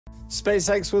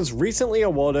SpaceX was recently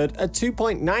awarded a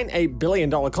 $2.98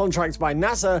 billion contract by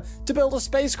NASA to build a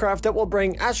spacecraft that will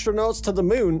bring astronauts to the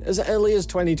moon as early as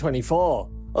 2024.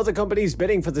 Other companies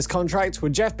bidding for this contract were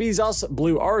Jeff Bezos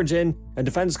Blue Origin and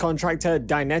defense contractor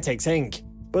Dynetics Inc.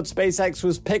 But SpaceX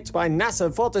was picked by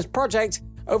NASA for this project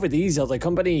over these other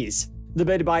companies. The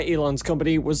bid by Elon's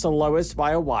company was the lowest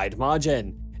by a wide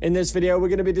margin. In this video, we're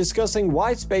going to be discussing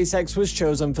why SpaceX was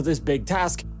chosen for this big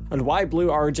task and why Blue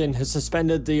Origin has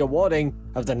suspended the awarding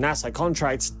of the NASA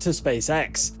contract to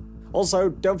SpaceX. Also,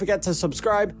 don't forget to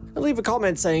subscribe and leave a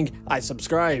comment saying I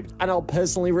subscribed, and I'll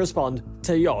personally respond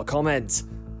to your comments.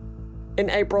 In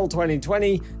April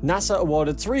 2020, NASA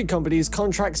awarded 3 companies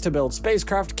contracts to build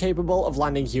spacecraft capable of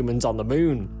landing humans on the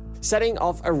moon, setting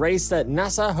off a race that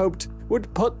NASA hoped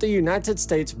would put the United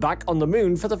States back on the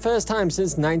moon for the first time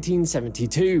since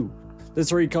 1972. The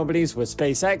 3 companies were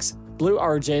SpaceX, Blue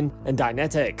Origin, and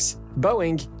Dynetics.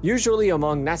 Boeing, usually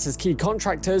among NASA's key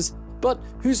contractors, but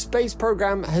whose space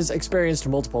program has experienced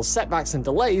multiple setbacks and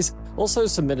delays, also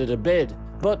submitted a bid,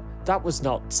 but that was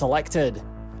not selected.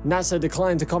 NASA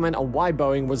declined to comment on why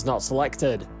Boeing was not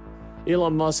selected.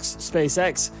 Elon Musk's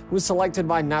SpaceX was selected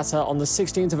by NASA on the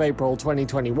 16th of April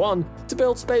 2021 to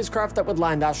build spacecraft that would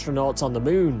land astronauts on the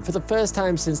moon for the first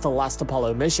time since the last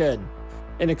Apollo mission.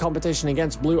 In a competition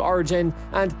against Blue Origin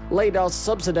and Leidos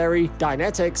subsidiary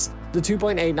Dynetics, the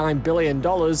 $2.89 billion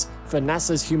for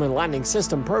NASA's Human Landing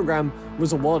System program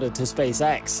was awarded to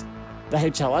SpaceX. The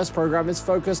HLS program is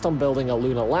focused on building a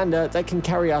lunar lander that can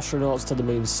carry astronauts to the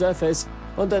moon's surface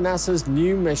under NASA's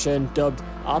new mission dubbed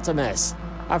Artemis,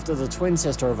 after the twin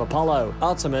sister of Apollo.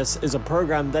 Artemis is a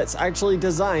program that's actually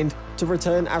designed to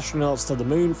return astronauts to the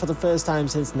moon for the first time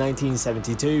since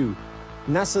 1972.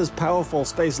 NASA's powerful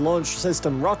Space Launch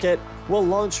System rocket will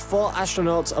launch 4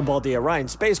 astronauts aboard the Orion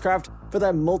spacecraft for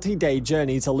their multi-day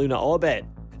journey to lunar orbit.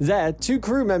 There, 2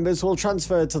 crew members will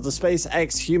transfer to the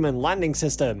SpaceX Human Landing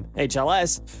System,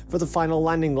 HLS, for the final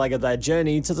landing leg of their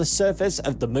journey to the surface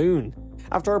of the moon.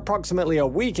 After approximately a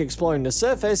week exploring the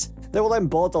surface, they will then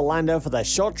board the lander for their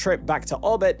short trip back to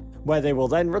orbit, where they will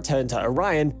then return to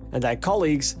Orion and their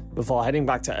colleagues before heading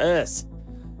back to Earth.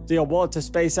 The award to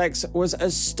SpaceX was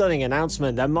a stunning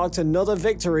announcement that marked another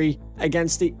victory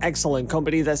against the excellent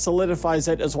company that solidifies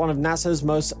it as one of NASA's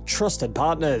most trusted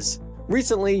partners.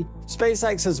 Recently,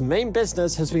 SpaceX's main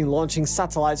business has been launching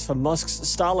satellites for Musk's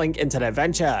Starlink internet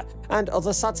venture, and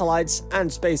other satellites and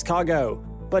space cargo,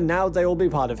 but now they will be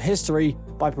part of history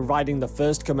by providing the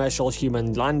first commercial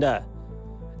human lander.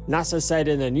 NASA said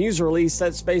in a news release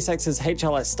that SpaceX's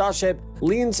HLS Starship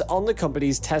leans on the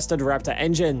company's tested Raptor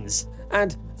engines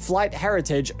and flight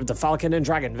heritage of the Falcon and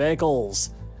Dragon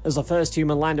vehicles. As the first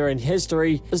human lander in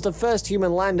history, as the first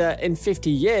human lander in 50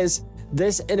 years,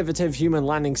 this innovative human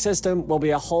landing system will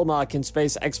be a hallmark in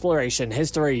space exploration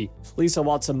history, Lisa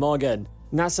Watson-Morgan,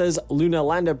 NASA's Lunar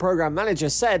Lander Program Manager,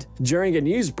 said during a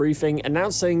news briefing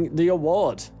announcing the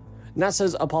award.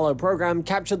 NASA's Apollo program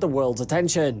captured the world's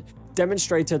attention,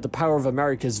 demonstrated the power of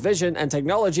America's vision and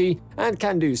technology and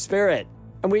can-do spirit,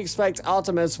 and we expect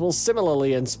Artemis will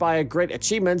similarly inspire great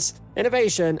achievements,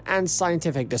 innovation, and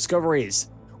scientific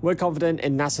discoveries. We're confident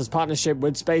in NASA's partnership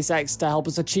with SpaceX to help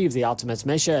us achieve the Artemis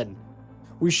mission.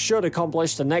 We should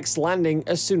accomplish the next landing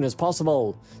as soon as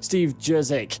possible, Steve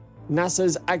Jurczyk,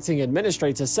 NASA's acting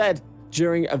administrator, said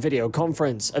during a video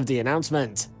conference of the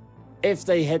announcement. If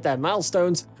they hit their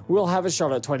milestones, we'll have a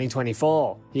shot at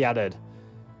 2024, he added.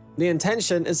 The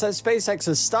intention is that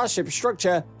SpaceX's Starship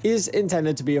structure is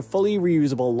intended to be a fully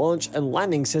reusable launch and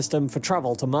landing system for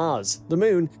travel to Mars, the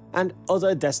Moon, and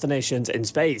other destinations in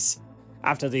space.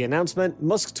 After the announcement,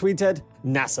 Musk tweeted,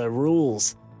 "NASA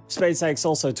rules." SpaceX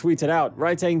also tweeted out,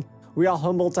 writing, "We are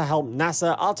humbled to help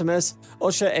NASA Artemis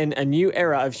usher in a new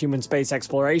era of human space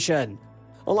exploration.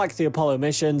 Unlike the Apollo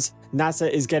missions,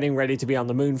 NASA is getting ready to be on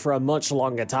the moon for a much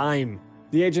longer time.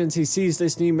 The agency sees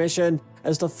this new mission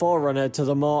as the forerunner to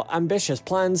the more ambitious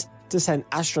plans to send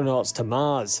astronauts to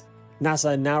Mars.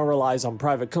 NASA now relies on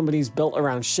private companies built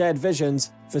around shared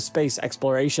visions for space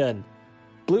exploration."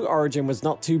 Blue Origin was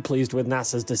not too pleased with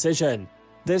NASA's decision.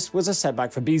 This was a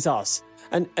setback for Bezos,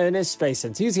 an earnest space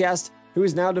enthusiast who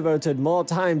has now devoted more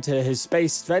time to his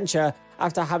space venture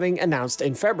after having announced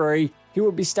in February he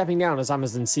would be stepping down as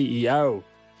Amazon CEO.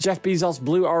 Jeff Bezos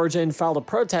Blue Origin filed a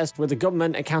protest with the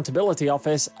Government Accountability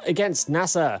Office against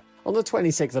NASA on the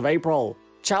 26th of April,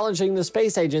 challenging the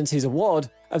space agency's award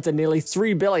of the nearly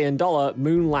 $3 billion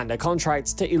moon lander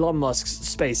contract to Elon Musk's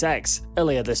SpaceX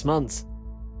earlier this month.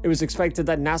 It was expected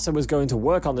that NASA was going to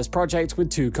work on this project with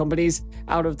 2 companies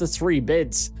out of the 3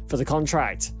 bids for the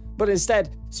contract, but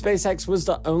instead, SpaceX was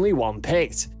the only one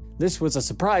picked. This was a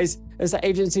surprise, as the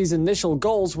agency's initial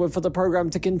goals were for the program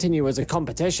to continue as a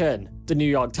competition. The New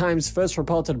York Times first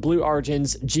reported Blue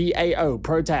Origin's GAO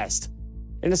protest.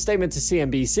 In a statement to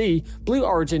CNBC, Blue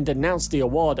Origin denounced the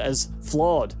award as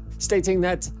flawed, stating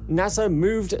that NASA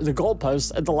moved the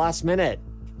goalposts at the last minute.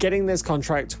 Getting this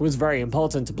contract was very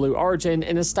important to Blue Origin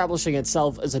in establishing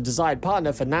itself as a desired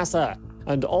partner for NASA,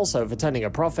 and also for turning a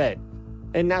profit.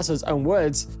 In NASA's own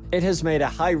words, it has made a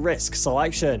high-risk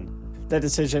selection. Their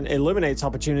decision eliminates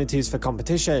opportunities for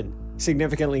competition,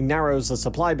 significantly narrows the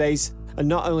supply base, and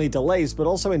not only delays but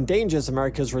also endangers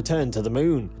America's return to the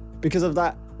moon. Because of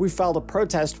that, we filed a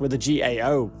protest with the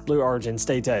GAO, Blue Origin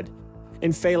stated.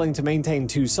 In failing to maintain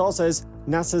two sources,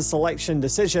 NASA's selection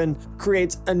decision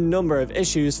creates a number of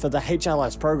issues for the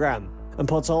HLS program, and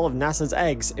puts all of NASA's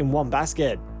eggs in one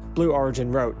basket, Blue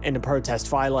Origin wrote in a protest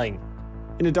filing.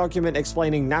 In a document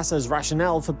explaining NASA's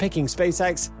rationale for picking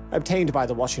SpaceX, obtained by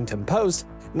the Washington Post,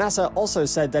 NASA also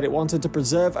said that it wanted to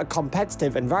preserve a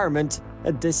competitive environment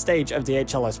at this stage of the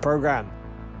HLS program.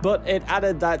 But it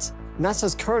added that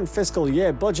NASA's current fiscal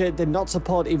year budget did not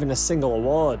support even a single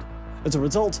award. As a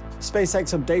result,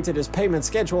 SpaceX updated its payment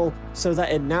schedule so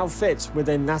that it now fits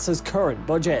within NASA's current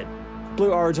budget.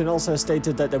 Blue Origin also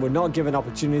stated that they were not given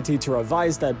opportunity to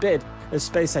revise their bid as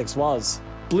SpaceX was.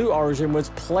 Blue Origin was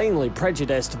plainly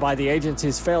prejudiced by the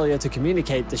agency's failure to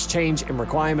communicate this change in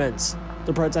requirements.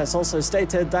 The protest also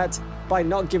stated that, by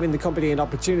not giving the company an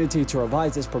opportunity to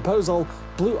revise its proposal,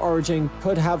 Blue Origin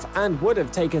could have and would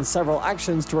have taken several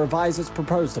actions to revise its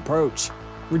proposed approach,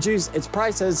 reduce its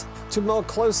prices to more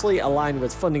closely align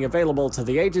with funding available to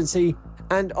the agency,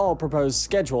 and/or propose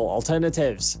schedule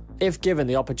alternatives, if given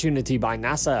the opportunity by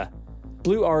NASA.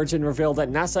 Blue Origin revealed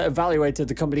that NASA evaluated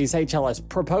the company's HLS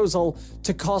proposal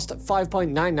to cost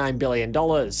 $5.99 billion,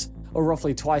 or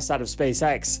roughly twice that of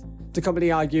SpaceX. The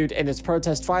company argued in its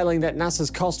protest filing that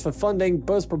NASA's cost for funding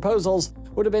both proposals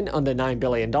would have been under $9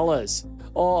 billion,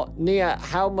 or near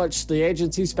how much the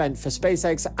agency spent for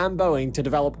SpaceX and Boeing to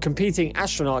develop competing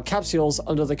astronaut capsules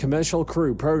under the Commercial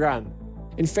Crew program.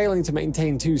 In failing to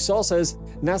maintain two sources,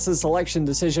 NASA's selection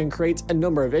decision creates a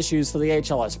number of issues for the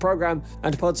HLS program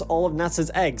and puts all of NASA's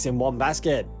eggs in one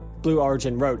basket, Blue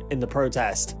Origin wrote in the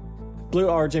protest. Blue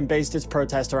Origin based its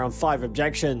protest around 5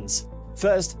 objections.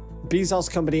 First, Bezos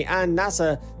Company and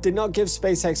NASA did not give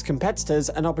SpaceX competitors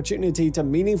an opportunity to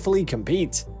meaningfully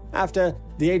compete, after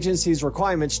the agency's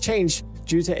requirements changed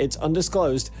due to its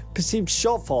undisclosed, perceived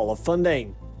shortfall of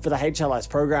funding for the HLS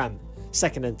program.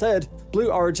 Second and third,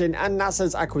 Blue Origin and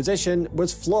NASA's acquisition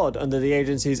was flawed under the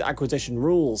agency's acquisition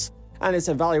rules, and its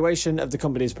evaluation of the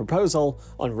company's proposal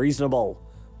unreasonable.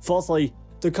 Fourthly,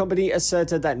 the company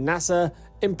asserted that NASA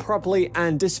improperly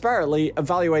and disparately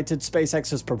evaluated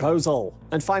SpaceX's proposal.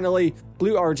 And finally,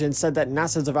 Blue Origin said that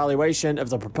NASA's evaluation of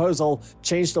the proposal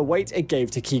changed the weight it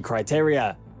gave to key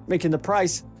criteria, making the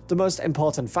price the most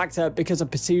important factor because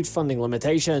of perceived funding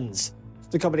limitations.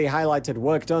 The company highlighted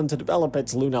work done to develop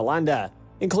its lunar lander,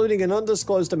 including an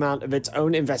undisclosed amount of its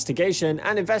own investigation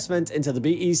and investment into the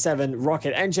BE-7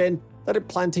 rocket engine that it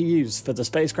planned to use for the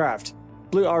spacecraft.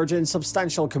 Blue Origin's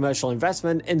substantial commercial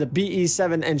investment in the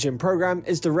BE-7 engine program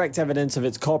is direct evidence of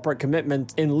its corporate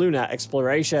commitment in lunar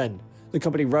exploration, the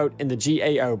company wrote in the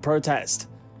GAO protest.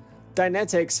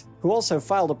 Dynetics, who also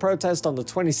filed a protest on the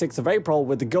 26th of April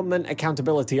with the Government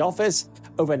Accountability Office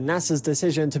over NASA's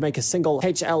decision to make a single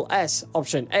HLS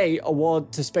Option A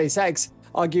award to SpaceX,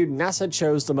 argued NASA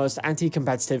chose the most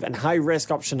anti-competitive and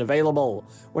high-risk option available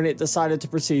when it decided to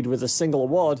proceed with a single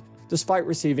award, despite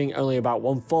receiving only about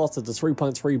 1/4 of the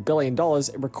 $3.3 billion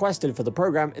it requested for the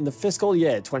program in the fiscal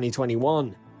year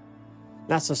 2021.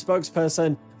 NASA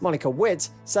spokesperson Monica Witt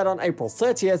said on April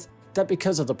 30th that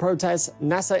because of the protests,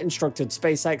 NASA instructed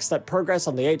SpaceX that progress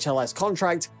on the HLS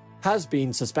contract has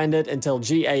been suspended until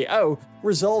GAO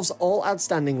resolves all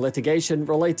outstanding litigation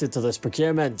related to this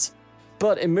procurement.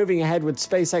 But in moving ahead with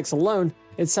SpaceX alone,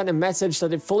 it sent a message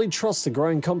that it fully trusts the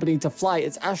growing company to fly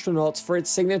its astronauts for its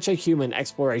signature human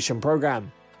exploration program,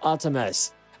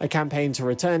 Artemis, a campaign to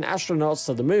return astronauts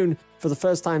to the moon for the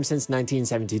first time since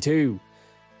 1972.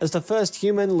 As the first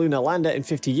human lunar lander in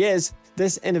 50 years,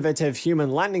 this innovative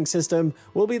human landing system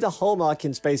will be the hallmark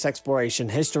in space exploration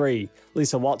history,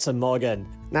 Lisa Watson-Morgan,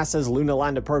 NASA's Lunar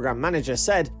Lander Program Manager,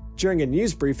 said during a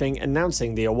news briefing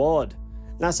announcing the award.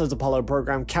 NASA's Apollo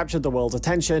program captured the world's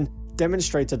attention,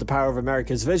 demonstrated the power of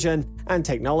America's vision and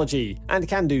technology, and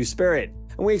can-do spirit,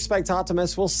 and we expect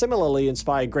Artemis will similarly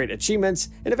inspire great achievements,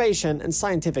 innovation, and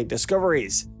scientific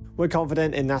discoveries. We're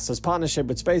confident in NASA's partnership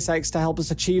with SpaceX to help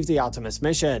us achieve the Artemis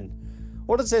mission.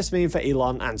 What does this mean for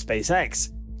Elon and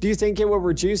SpaceX? Do you think it will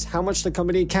reduce how much the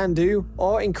company can do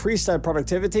or increase their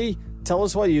productivity? Tell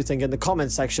us what you think in the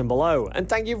comments section below, and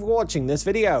thank you for watching this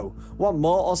video. Want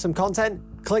more awesome content?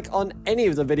 Click on any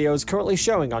of the videos currently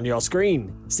showing on your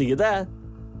screen. See you there!